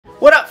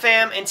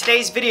fam. In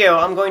today's video,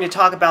 I'm going to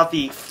talk about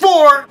the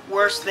 4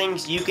 worst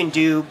things you can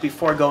do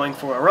before going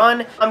for a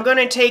run. I'm going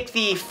to take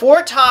the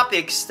 4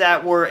 topics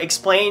that were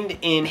explained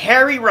in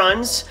Harry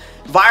Run's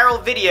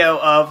viral video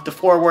of the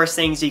 4 worst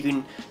things you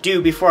can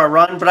do before a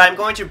run, but I'm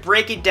going to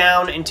break it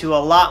down into a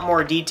lot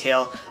more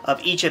detail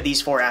of each of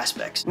these 4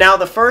 aspects. Now,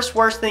 the first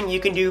worst thing you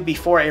can do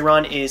before a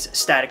run is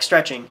static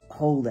stretching.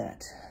 Hold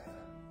that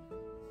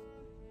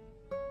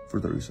for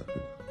 30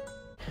 seconds.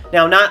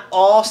 Now, not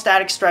all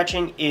static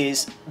stretching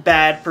is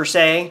bad per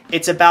se.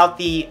 It's about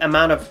the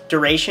amount of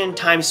duration,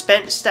 time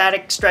spent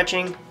static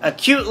stretching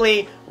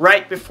acutely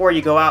right before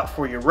you go out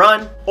for your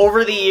run.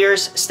 Over the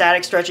years,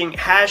 static stretching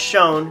has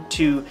shown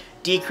to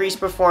decrease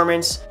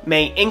performance,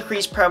 may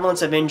increase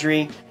prevalence of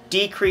injury,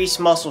 decrease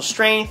muscle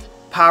strength,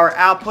 power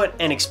output,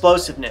 and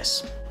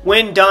explosiveness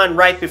when done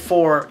right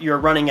before your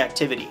running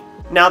activity.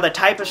 Now, the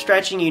type of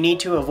stretching you need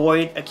to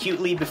avoid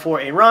acutely before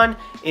a run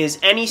is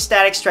any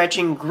static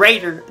stretching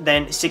greater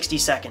than 60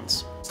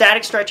 seconds.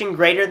 Static stretching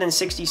greater than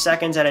 60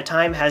 seconds at a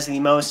time has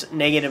the most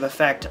negative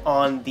effect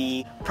on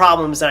the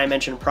problems that I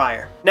mentioned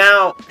prior.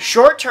 Now,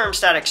 short-term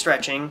static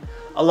stretching,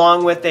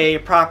 along with a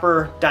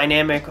proper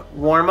dynamic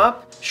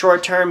warm-up,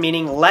 short-term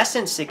meaning less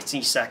than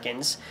 60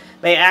 seconds,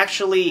 may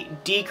actually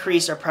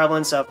decrease a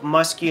prevalence of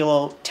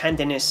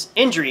musculotendinous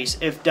injuries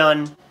if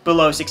done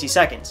below 60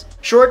 seconds.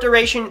 Short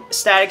duration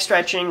static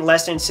stretching,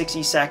 less than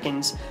 60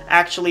 seconds,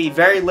 actually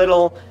very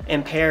little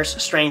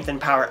impairs strength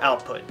and power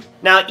output.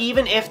 Now,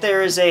 even if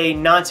there is a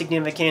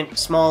non-significant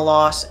small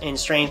loss in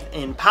strength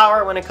and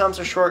power when it comes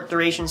to short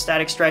duration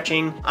static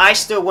stretching, I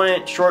still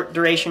wouldn't short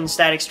duration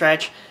static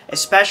stretch,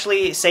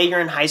 especially say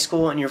you're in high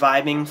school and you're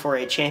vibing for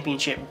a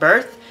championship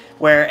berth,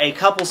 where a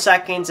couple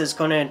seconds is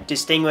going to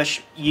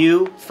distinguish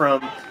you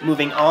from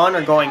moving on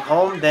or going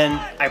home. Then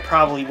I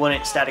probably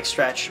wouldn't static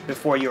stretch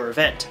before your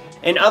event.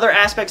 In other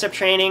aspects of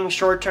training,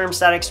 short-term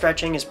static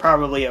stretching is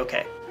probably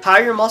okay. How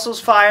your muscles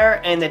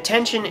fire and the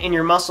tension in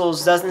your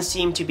muscles doesn't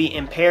seem to be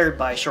impaired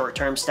by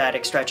short-term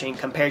static stretching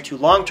compared to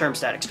long-term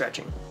static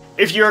stretching.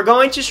 If you're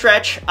going to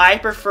stretch, I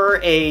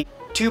prefer a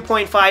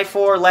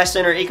 2.54 less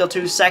than or equal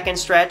to second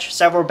stretch,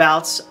 several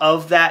bouts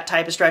of that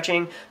type of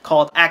stretching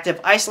called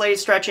active isolated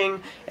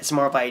stretching. It's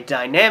more of a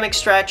dynamic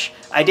stretch.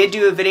 I did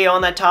do a video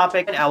on that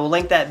topic, and I will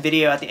link that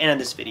video at the end of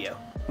this video.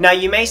 Now,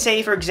 you may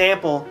say, for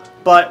example,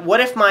 but what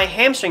if my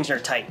hamstrings are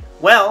tight?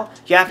 Well,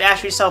 you have to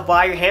ask yourself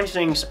why your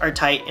hamstrings are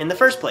tight in the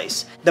first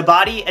place. The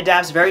body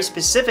adapts very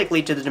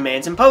specifically to the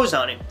demands imposed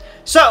on it.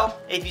 So,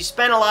 if you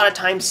spend a lot of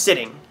time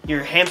sitting,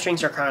 your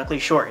hamstrings are chronically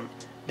shortened.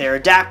 They're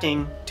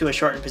adapting to a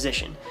shortened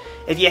position.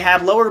 If you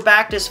have lower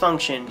back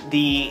dysfunction,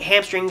 the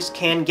hamstrings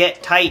can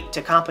get tight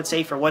to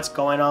compensate for what's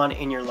going on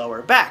in your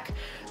lower back.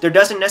 There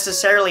doesn't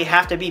necessarily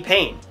have to be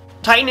pain.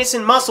 Tightness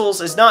in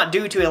muscles is not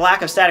due to a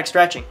lack of static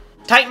stretching.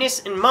 Tightness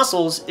in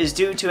muscles is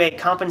due to a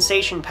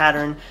compensation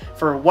pattern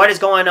for what is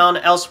going on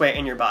elsewhere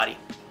in your body,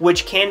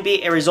 which can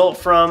be a result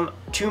from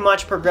too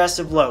much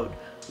progressive load,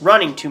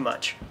 running too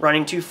much,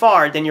 running too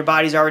far than your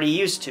body's already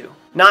used to,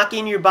 not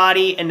giving your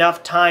body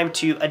enough time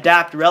to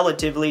adapt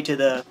relatively to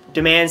the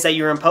demands that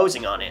you're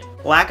imposing on it,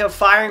 lack of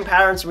firing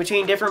patterns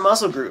between different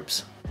muscle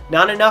groups,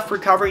 not enough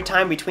recovery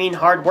time between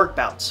hard work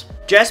bouts.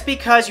 Just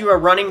because you are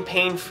running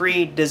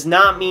pain-free does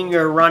not mean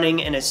you're running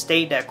in a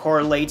state that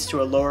correlates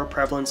to a lower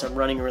prevalence of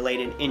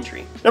running-related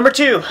injury. Number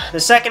 2, the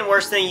second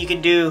worst thing you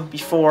can do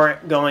before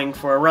going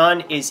for a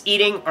run is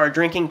eating or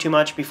drinking too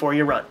much before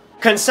you run.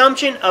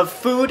 Consumption of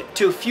food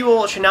to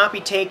fuel should not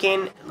be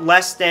taken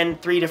less than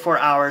 3 to 4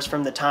 hours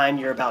from the time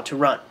you're about to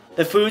run.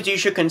 The foods you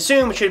should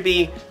consume should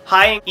be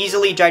high in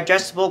easily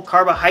digestible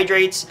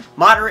carbohydrates,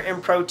 moderate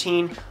in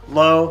protein,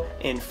 low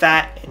in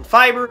fat and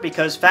fiber,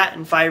 because fat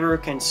and fiber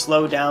can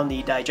slow down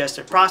the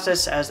digestive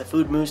process as the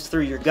food moves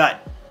through your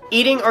gut.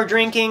 Eating or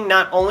drinking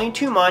not only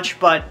too much,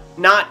 but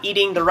not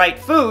eating the right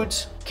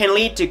foods can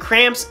lead to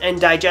cramps and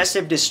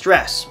digestive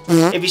distress.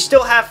 If you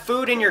still have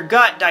food in your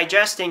gut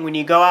digesting when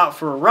you go out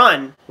for a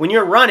run, when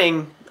you're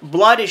running,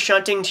 blood is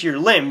shunting to your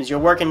limbs. You're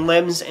working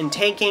limbs and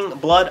taking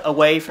blood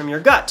away from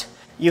your gut.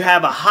 You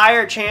have a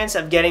higher chance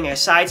of getting a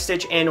side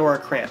stitch and or a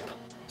cramp.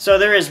 So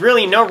there is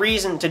really no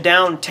reason to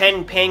down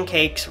 10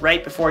 pancakes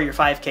right before your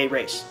 5K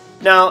race.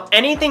 Now,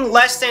 anything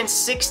less than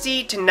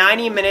 60 to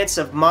 90 minutes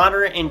of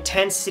moderate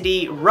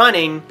intensity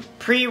running,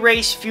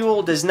 pre-race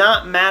fuel does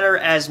not matter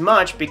as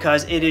much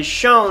because it is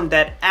shown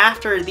that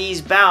after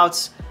these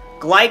bouts,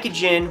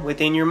 glycogen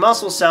within your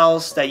muscle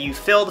cells that you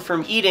filled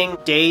from eating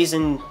days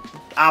and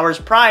hours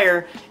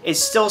prior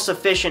is still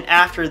sufficient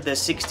after the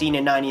 60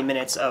 to 90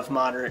 minutes of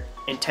moderate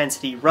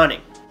intensity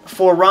running.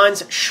 For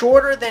runs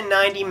shorter than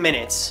 90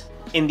 minutes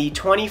in the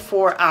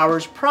 24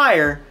 hours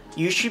prior,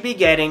 you should be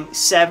getting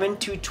 7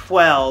 to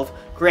 12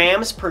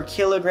 grams per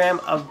kilogram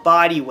of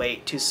body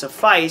weight to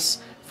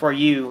suffice for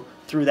you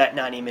through that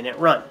 90-minute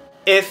run.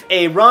 If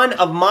a run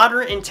of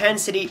moderate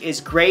intensity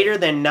is greater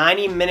than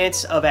 90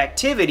 minutes of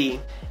activity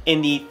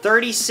in the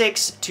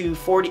 36 to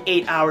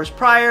 48 hours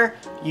prior,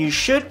 you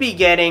should be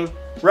getting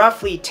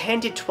roughly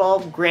 10 to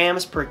 12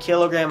 grams per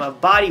kilogram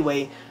of body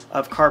weight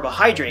of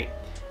carbohydrate,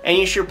 and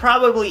you should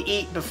probably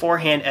eat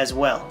beforehand as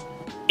well.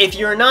 If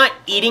you're not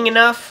eating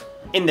enough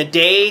in the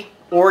day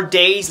or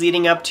days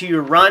leading up to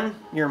your run,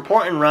 your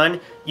important run,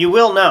 you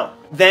will know.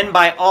 Then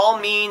by all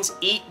means,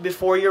 eat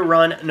before your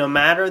run, no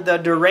matter the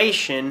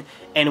duration,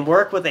 and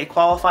work with a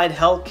qualified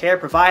healthcare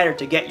provider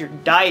to get your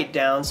diet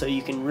down so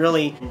you can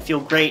really feel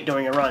great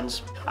during your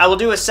runs. I will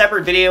do a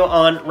separate video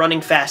on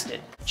running fasted.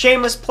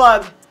 Shameless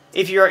plug,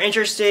 if you are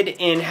interested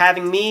in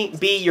having me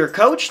be your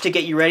coach to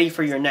get you ready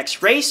for your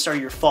next race or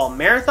your fall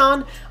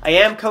marathon, I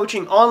am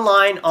coaching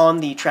online on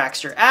the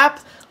Trackster app.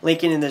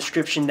 Link in the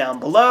description down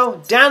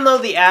below.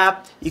 Download the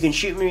app. You can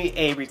shoot me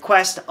a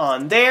request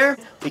on there.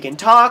 We can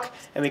talk,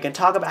 and we can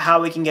talk about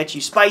how we can get you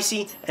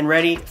spicy and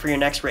ready for your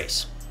next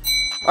race.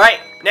 Alright,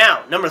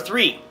 now, number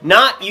 3,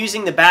 not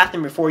using the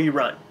bathroom before you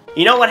run.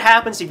 You know what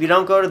happens if you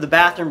don't go to the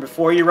bathroom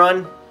before you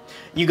run?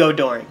 You go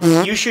during.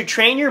 You should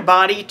train your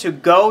body to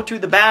go to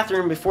the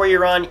bathroom before you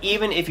run,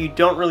 even if you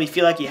don't really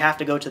feel like you have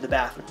to go to the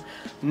bathroom.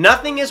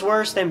 Nothing is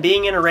worse than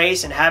being in a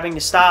race and having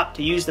to stop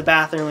to use the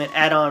bathroom and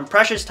add on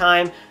precious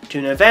time to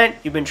an event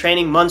you've been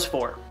training months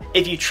for.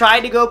 If you try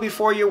to go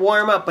before your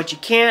warm-up but you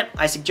can't,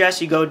 I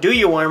suggest you go do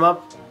your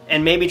warm-up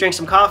and maybe drink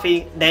some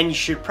coffee. Then you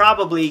should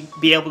probably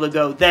be able to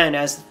go then,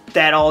 as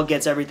that all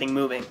gets everything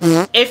moving.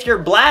 If your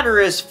bladder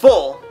is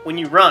full when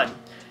you run,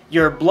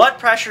 your blood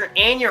pressure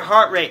and your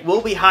heart rate will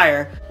be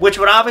higher, which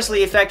would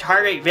obviously affect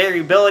heart rate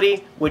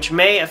variability, which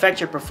may affect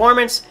your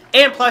performance,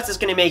 and plus it's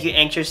going to make you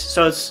anxious,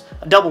 so it's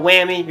a double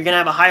whammy. You're going to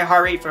have a higher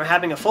heart rate from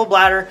having a full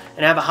bladder,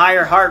 and have a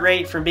higher heart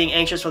rate from being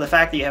anxious for the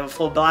fact that you have a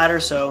full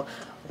bladder, so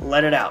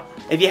let it out.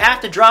 If you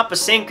have to drop a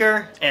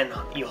sinker and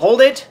you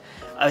hold it,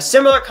 a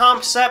similar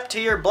concept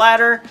to your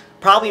bladder,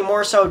 probably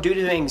more so due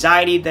to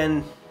anxiety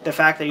than the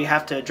fact that you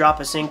have to drop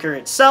a sinker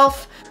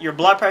itself. Your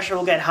blood pressure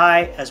will get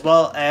high, as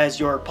well as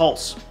your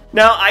pulse.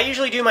 Now, I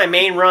usually do my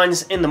main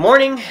runs in the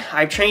morning.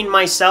 I've trained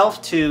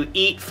myself to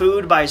eat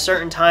food by a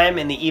certain time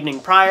in the evening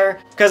prior,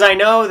 because I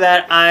know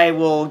that I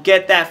will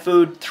get that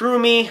food through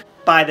me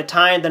by the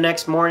time the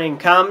next morning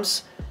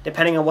comes,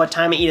 depending on what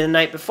time I eat the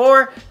night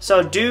before.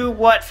 So do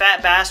what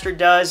Fat Bastard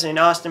does in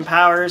Austin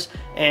Powers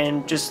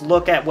and just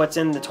look at what's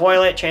in the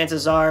toilet.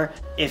 Chances are,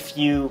 if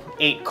you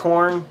ate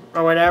corn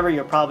or whatever,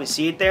 you'll probably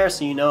see it there,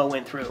 so you know it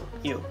went through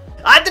you.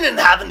 I didn't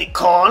have any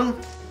corn.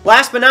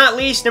 Last but not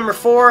least, number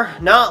 4,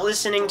 not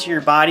listening to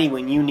your body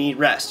when you need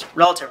rest,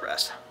 relative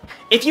rest.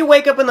 If you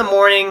wake up in the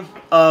morning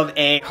of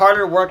a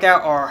harder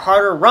workout or a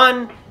harder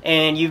run,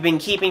 and you've been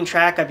keeping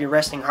track of your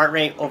resting heart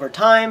rate over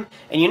time,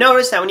 and you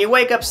notice that when you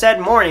wake up said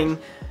morning,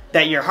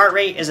 that your heart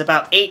rate is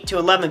about 8 to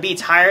 11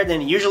 beats higher than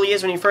it usually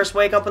is when you first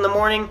wake up in the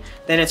morning,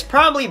 then it's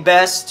probably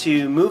best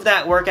to move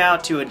that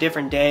workout to a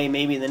different day,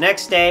 maybe the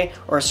next day,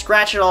 or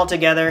scratch it all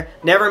together.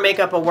 Never make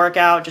up a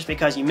workout just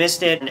because you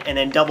missed it and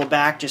then double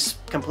back,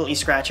 just completely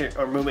scratch it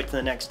or move it to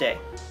the next day.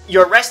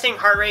 Your resting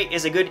heart rate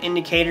is a good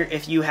indicator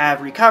if you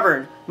have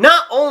recovered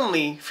not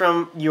only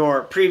from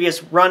your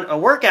previous run or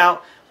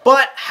workout,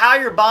 but how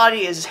your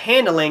body is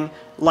handling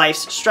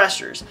life's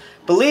stressors.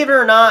 Believe it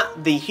or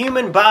not, the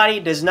human body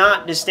does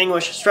not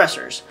distinguish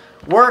stressors.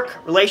 Work,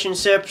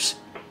 relationships,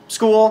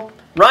 school,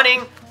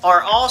 running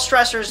are all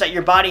stressors that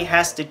your body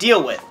has to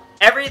deal with.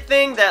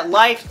 Everything that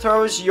life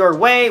throws your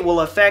way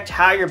will affect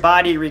how your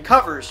body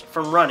recovers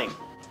from running.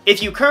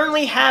 If you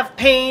currently have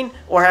pain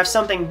or have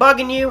something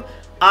bugging you,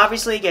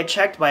 obviously get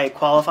checked by a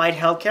qualified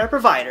healthcare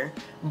provider.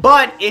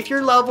 But if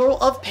your level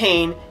of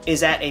pain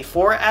is at a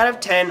 4 out of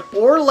 10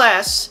 or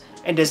less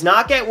and does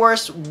not get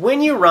worse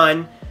when you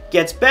run,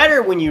 gets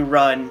better when you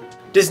run,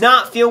 does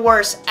not feel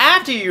worse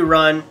after you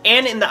run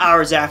and in the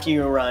hours after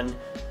you run,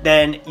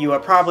 then you are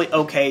probably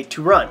okay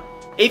to run.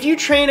 If you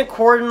train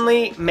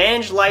accordingly,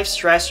 manage life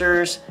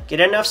stressors, get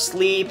enough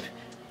sleep,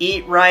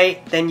 eat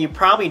right, then you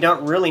probably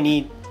don't really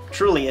need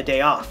truly a day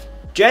off.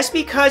 Just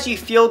because you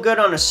feel good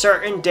on a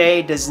certain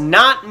day does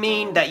not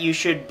mean that you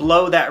should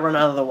blow that run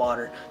out of the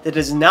water. That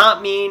does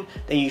not mean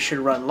that you should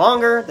run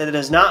longer. That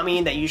does not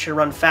mean that you should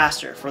run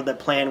faster for the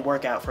planned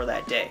workout for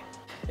that day.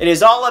 It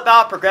is all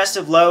about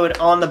progressive load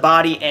on the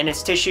body and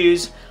its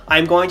tissues.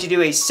 I'm going to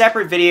do a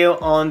separate video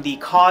on the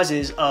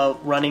causes of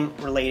running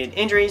related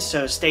injuries,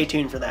 so stay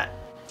tuned for that.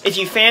 If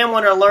you fam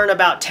want to learn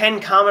about 10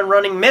 common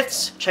running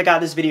myths, check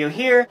out this video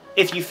here.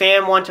 If you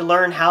fam want to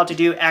learn how to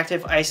do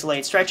active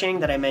isolated stretching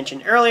that I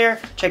mentioned earlier,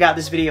 check out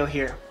this video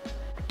here.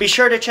 Be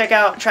sure to check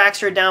out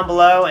Trackster down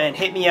below and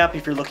hit me up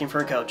if you're looking for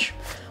a coach.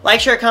 Like,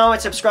 share,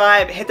 comment,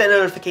 subscribe, hit that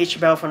notification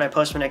bell for when I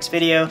post my next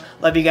video.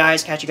 Love you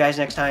guys. Catch you guys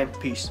next time.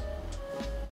 Peace.